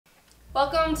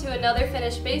Welcome to another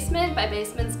finished basement by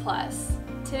Basements Plus.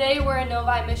 Today we're in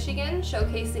Novi, Michigan,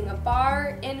 showcasing a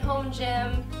bar, in-home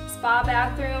gym, spa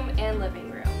bathroom, and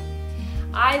living room.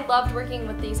 I loved working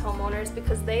with these homeowners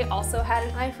because they also had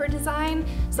an eye for design,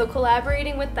 so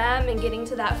collaborating with them and getting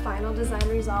to that final design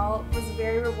result was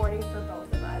very rewarding for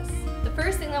both of us. The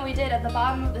first thing that we did at the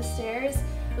bottom of the stairs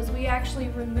was we actually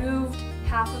removed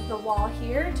half of the wall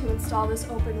here to install this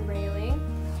open railing.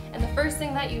 And the first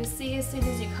thing that you see as soon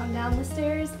as you come down the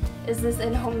stairs is this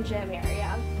in-home gym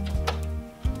area.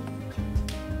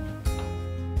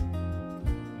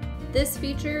 This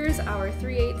features our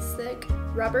 3/8 thick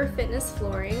rubber fitness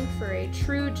flooring for a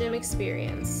true gym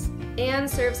experience and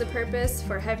serves a purpose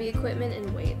for heavy equipment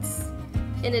and weights.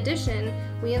 In addition,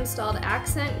 we installed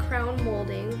accent crown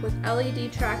molding with LED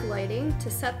track lighting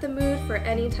to set the mood for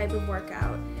any type of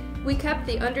workout. We kept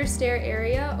the understair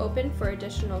area open for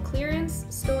additional clearance,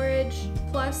 storage,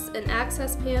 plus an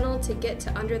access panel to get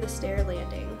to under the stair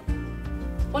landing.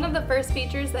 One of the first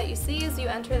features that you see as you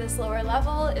enter this lower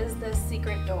level is this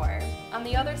secret door. On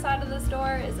the other side of this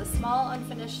door is a small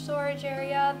unfinished storage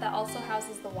area that also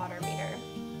houses the water meter.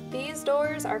 These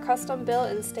doors are custom built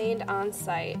and stained on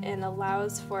site and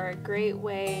allows for a great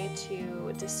way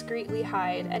to discreetly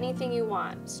hide anything you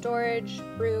want. Storage,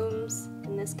 rooms,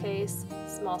 in this case,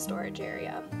 small storage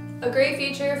area. A great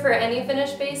feature for any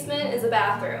finished basement is a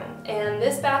bathroom, and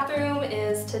this bathroom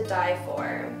is to die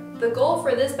for. The goal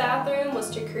for this bathroom was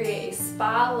to create a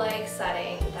spa-like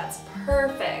setting that's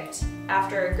perfect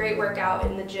after a great workout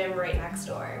in the gym right next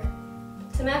door.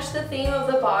 To match the theme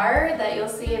of the bar that you'll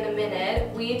see in a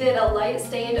minute, we did a light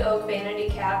stained oak vanity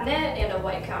cabinet and a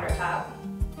white countertop.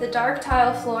 The dark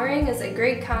tile flooring is a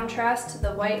great contrast to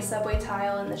the white subway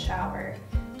tile in the shower.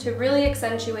 To really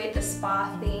accentuate the spa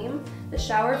theme, the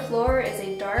shower floor is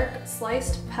a dark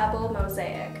sliced pebble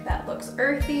mosaic that looks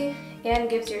earthy and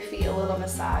gives your feet a little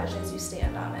massage as you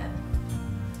stand on it.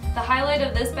 The highlight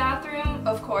of this bathroom,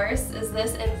 of course, is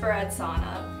this infrared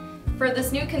sauna. For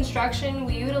this new construction,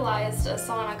 we utilized a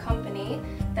sauna company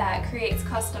that creates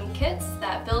custom kits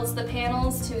that builds the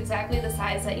panels to exactly the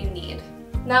size that you need.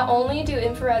 Not only do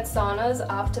infrared saunas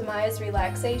optimize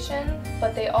relaxation,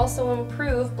 but they also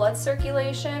improve blood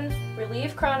circulation,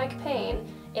 relieve chronic pain,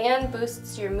 and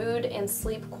boosts your mood and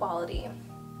sleep quality.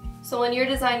 So when you're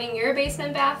designing your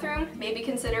basement bathroom, maybe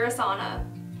consider a sauna.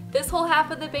 This whole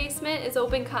half of the basement is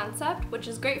open concept, which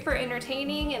is great for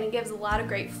entertaining and it gives a lot of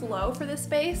great flow for the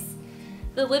space.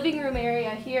 The living room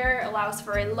area here allows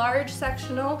for a large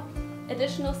sectional,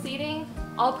 additional seating,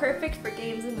 all perfect for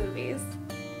games and movies.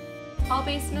 All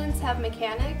basements have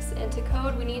mechanics, and to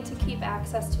code we need to keep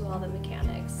access to all the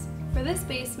mechanics. For this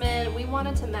basement, we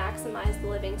wanted to maximize the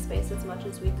living space as much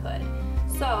as we could.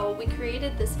 So we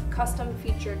created this custom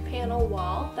featured panel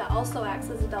wall that also acts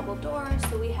as a double door,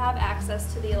 so we have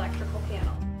access to the electrical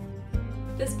panel.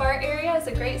 This bar area is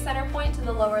a great center point to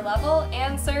the lower level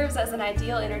and serves as an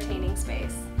ideal entertaining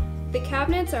space. The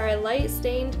cabinets are a light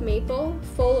stained maple,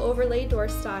 full overlay door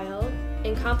style,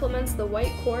 and complements the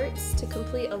white quartz to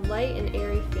complete a light and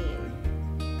airy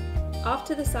theme. Off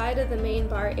to the side of the main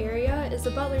bar area is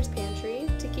a butler's pantry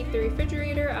to keep the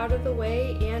refrigerator out of the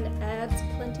way and adds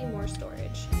plenty more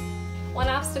storage. One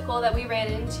obstacle that we ran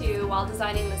into while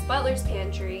designing this butler's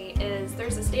pantry is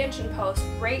there's a stanchion post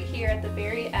right here at the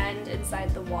very end inside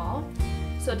the wall.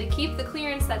 So to keep the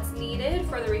clearance that's needed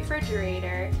for the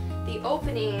refrigerator, the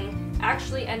opening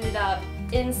actually ended up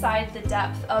inside the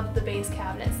depth of the base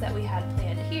cabinets that we had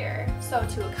planned here. So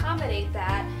to accommodate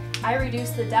that, I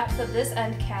reduced the depth of this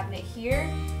end cabinet here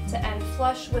to end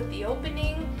flush with the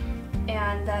opening,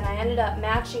 and then I ended up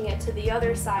matching it to the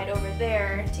other side over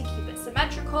there to keep it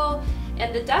symmetrical,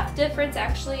 and the depth difference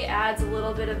actually adds a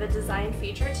little bit of a design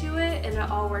feature to it, and it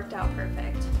all worked out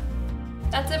perfect.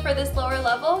 That's it for this lower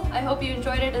level. I hope you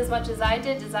enjoyed it as much as I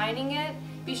did designing it.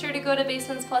 Be sure to go to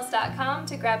basementsplus.com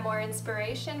to grab more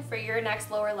inspiration for your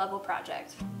next lower level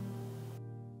project.